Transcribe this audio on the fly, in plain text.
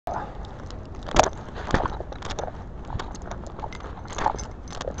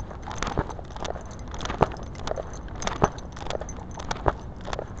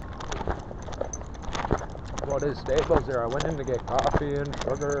out his stables there. I went in to get coffee and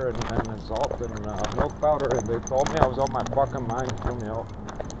sugar and salt and milk powder, and they told me I was on my fucking mind, threw me out.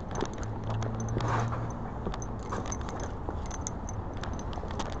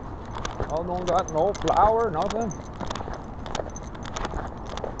 Oh, don't got no flour, nothing.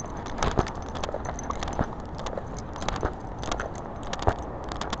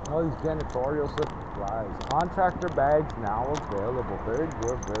 All these janitorial supplies. Contractor bags now available. Very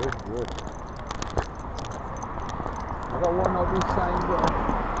good, very good. I got one of these signs there.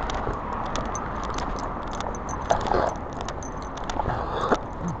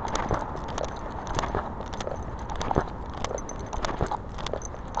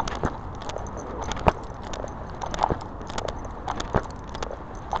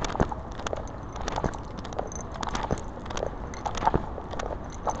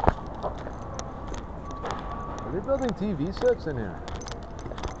 Are they building TV sets in here?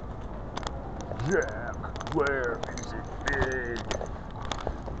 Jack, where is it big?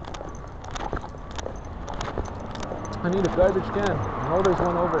 I need a garbage can. I know there's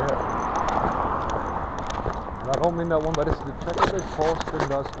one over here. And I don't mean that one, but it's the check out this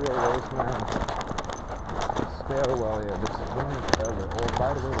post-industrial waste, man. Stairwell here. This is running forever. Oh,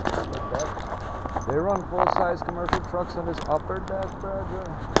 by the way, the upper deck. They run full-size commercial trucks on this upper deck, brother.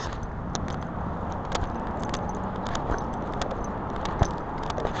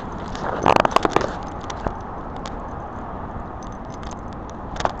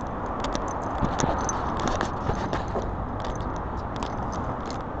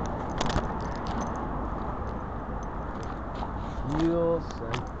 Feels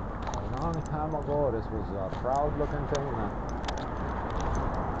like a long time ago. This was a proud looking thing, man.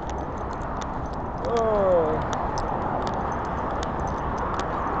 Oh.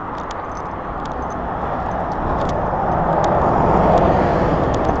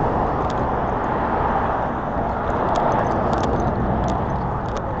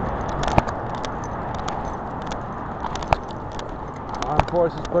 Armed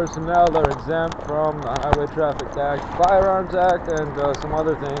Forces personnel are exempt from the Highway Traffic Act, Firearms Act, and some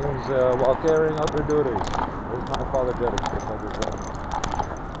other things while carrying out their duties. There's my apologetics for that.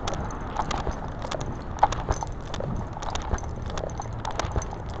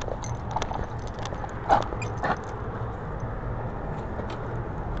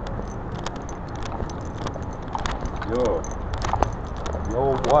 Yo,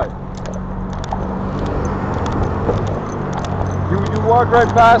 what? You walk right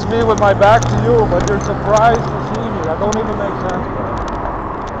past me with my back to you, but you're surprised to see me. That don't even make sense, bro.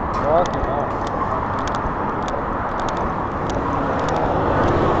 Fucking hell.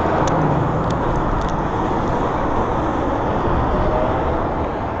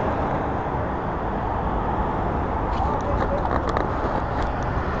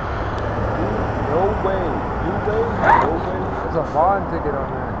 No way. No way. There's a bond ticket on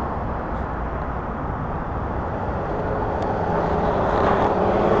there.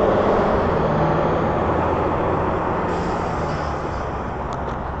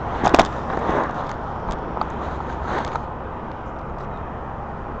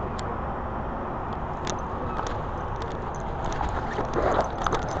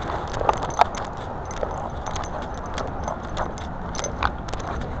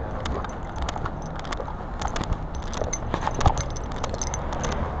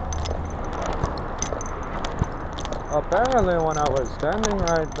 Apparently when I was standing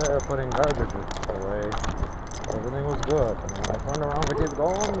right there putting garbage away, everything was good. And when I turned around to keep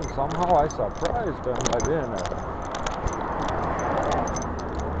going, somehow I surprised them by being there.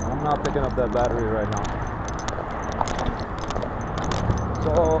 I'm not picking up that battery right now.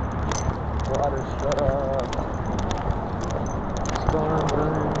 So, water shut up. Storm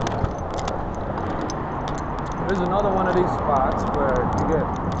drain. There's another one of these spots where you get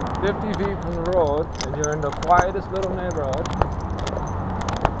 50 feet from the road and you're in the quietest little neighborhood.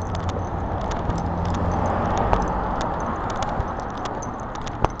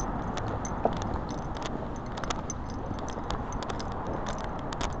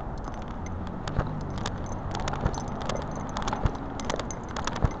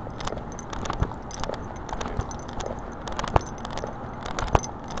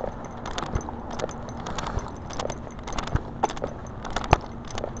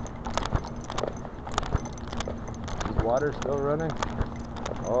 Water still running?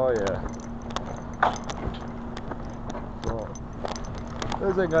 Oh yeah. So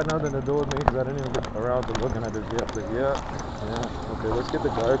this ain't got nothing to do with me because I didn't even get around to looking at this yet. But yeah. Okay, let's get the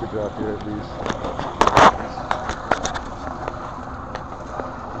garbage off here at least.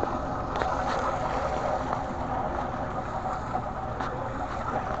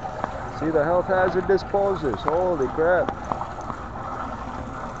 See the health hazard disposes. Holy crap.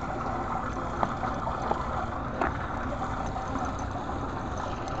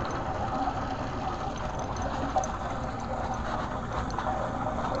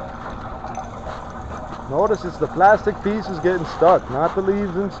 Notice it's the plastic pieces getting stuck, not the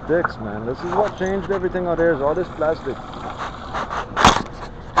leaves and sticks, man. This is what changed everything out there, is all this plastic.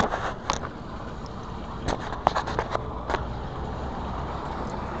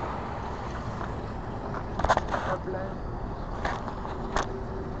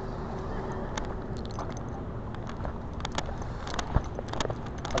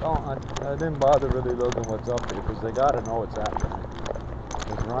 I didn't bother really looking what's up here because they gotta know what's happening.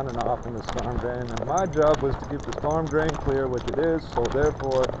 It's running off in the storm drain, and my job was to keep the storm drain clear, which it is, so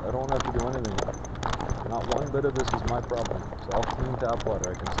therefore I don't have to do anything. Not one bit of this is my problem. It's all clean tap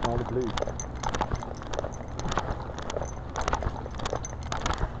water. I can smell the bleach.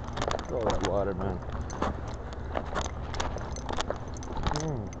 All that water, man.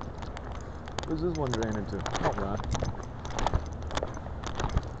 Where's this one draining to? Oh, man.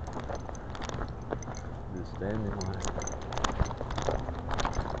 This standing line.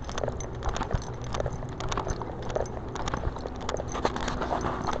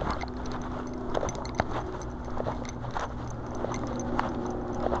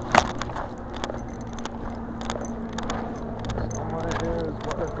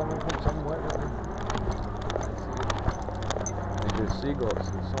 Seagulls,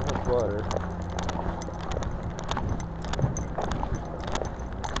 there's so much water.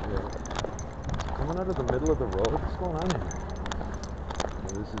 Yeah. Coming out of the middle of the road, what's going on here?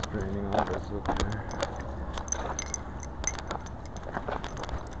 Oh, this is draining off us up there.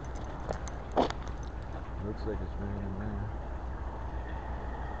 Looks like it's raining there.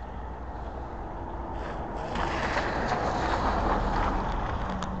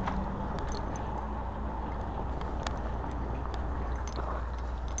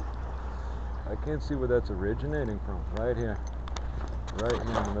 I can't see where that's originating from. Right here. Right here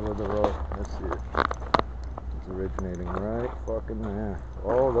in the middle of the road. Let's see it. It's originating right fucking there.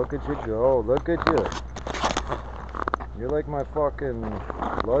 Oh, look at you go. Look at you. You're like my fucking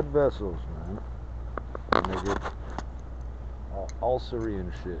blood vessels, man. And they get all ulcery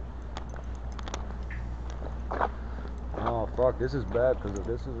and shit. Oh, fuck. This is bad because if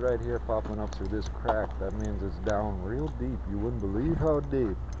this is right here popping up through this crack, that means it's down real deep. You wouldn't believe how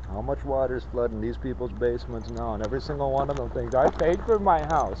deep. How much water is flooding these people's basements now, and every single one of them thinks, I paid for my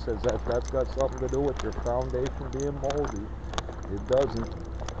house. Says that's got something to do with your foundation being moldy. It doesn't.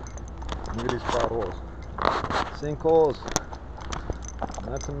 Look at these potholes. Sinkholes.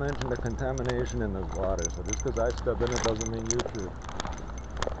 Not to mention the contamination in this water. So just because I step in it doesn't mean you should.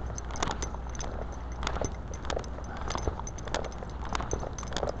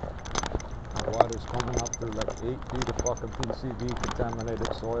 Water's coming up through like 8 feet of fucking PCV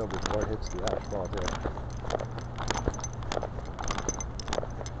contaminated soil before it hits the asphalt here.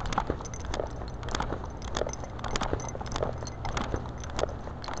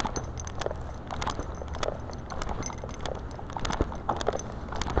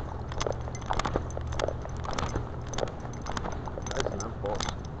 Nice lamp post.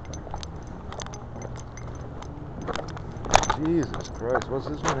 Jesus Christ, what's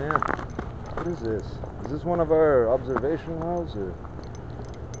this one here? What is this? Is this one of our observation wells or?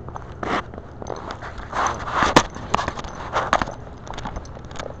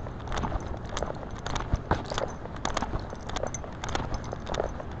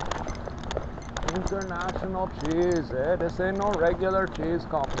 International cheese, eh? This ain't no regular cheese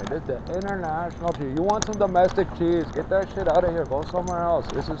company. This is the international cheese. You want some domestic cheese? Get that shit out of here. Go somewhere else.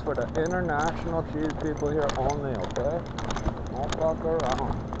 This is for the international cheese people here only, okay? Don't fuck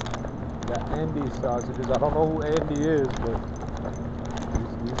around. Got Andy sausages. I don't know who Andy is, but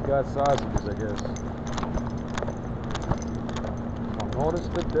he's got sausages, I guess. Now notice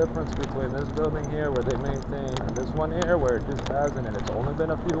the difference between this building here where they maintain and this one here where it just hasn't, and it's only been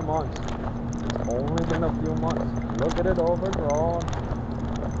a few months. It's only been a few months. Look at it overgrown.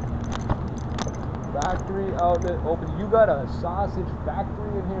 Factory outlet open. You got a sausage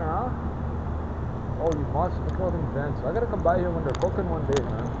factory in here, huh? Oh, you must be building vents. I gotta come by here when they're cooking one day,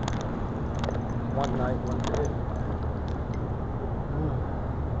 man. One night, one day.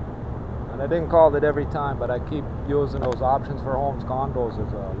 And I didn't call it every time, but I keep using those options for homes, condos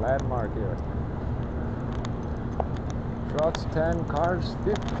as a landmark here. Trucks 10, cars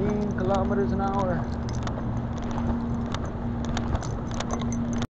 15 kilometers an hour.